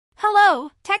Hello,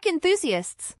 tech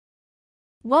enthusiasts!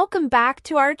 Welcome back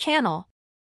to our channel.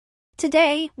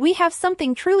 Today, we have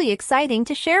something truly exciting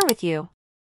to share with you.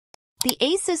 The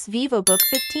ASUS VivoBook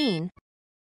 15.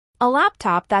 A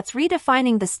laptop that's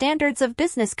redefining the standards of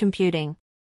business computing.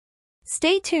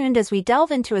 Stay tuned as we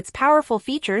delve into its powerful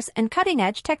features and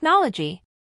cutting-edge technology.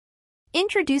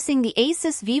 Introducing the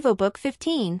ASUS VivoBook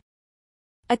 15.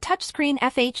 A touchscreen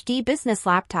FHD business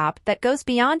laptop that goes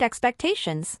beyond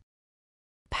expectations.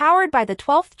 Powered by the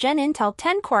 12th Gen Intel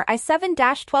 10-core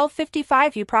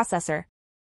i7-1255U processor.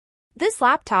 This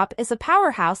laptop is a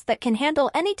powerhouse that can handle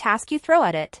any task you throw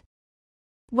at it.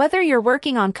 Whether you're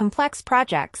working on complex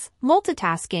projects,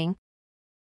 multitasking,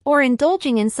 or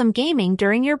indulging in some gaming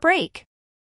during your break,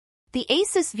 the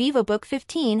ASUS VivoBook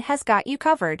 15 has got you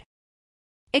covered.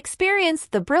 Experience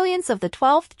the brilliance of the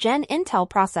 12th Gen Intel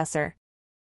processor,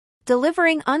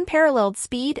 delivering unparalleled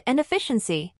speed and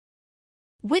efficiency.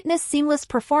 Witness seamless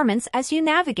performance as you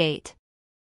navigate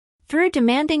through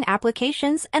demanding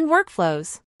applications and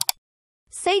workflows.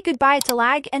 Say goodbye to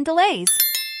lag and delays.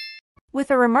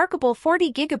 With a remarkable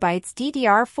 40GB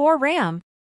DDR4 RAM,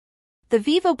 the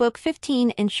VivoBook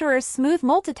 15 ensures smooth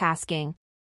multitasking,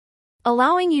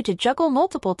 allowing you to juggle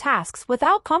multiple tasks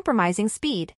without compromising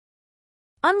speed.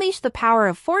 Unleash the power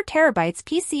of 4TB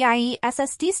PCIe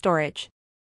SSD storage,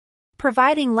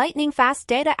 providing lightning-fast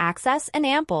data access and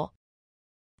ample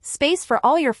space for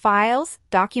all your files,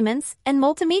 documents, and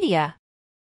multimedia.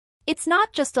 It's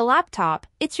not just a laptop,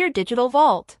 it's your digital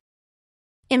vault.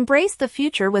 Embrace the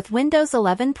future with Windows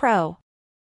 11 Pro.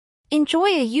 Enjoy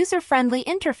a user-friendly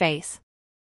interface,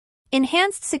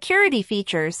 enhanced security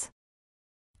features,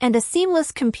 and a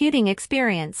seamless computing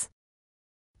experience.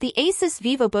 The ASUS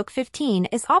VivoBook 15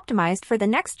 is optimized for the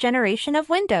next generation of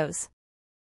Windows.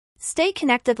 Stay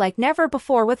connected like never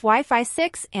before with Wi-Fi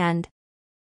 6 and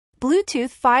Bluetooth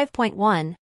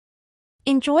 5.1.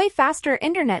 Enjoy faster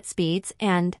internet speeds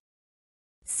and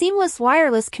seamless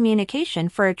wireless communication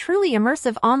for a truly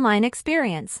immersive online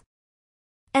experience.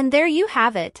 And there you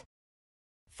have it,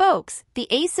 folks, the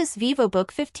ASUS VivoBook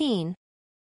 15.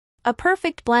 A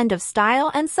perfect blend of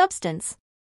style and substance.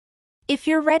 If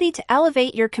you're ready to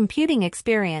elevate your computing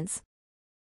experience,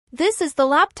 this is the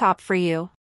laptop for you.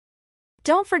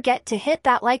 Don't forget to hit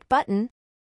that like button,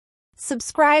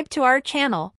 subscribe to our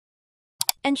channel,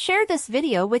 and share this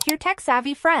video with your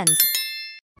tech-savvy friends.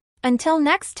 Until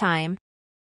next time,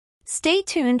 stay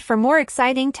tuned for more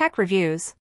exciting tech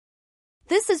reviews.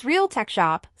 This is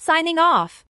Realtecshop, signing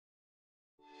off.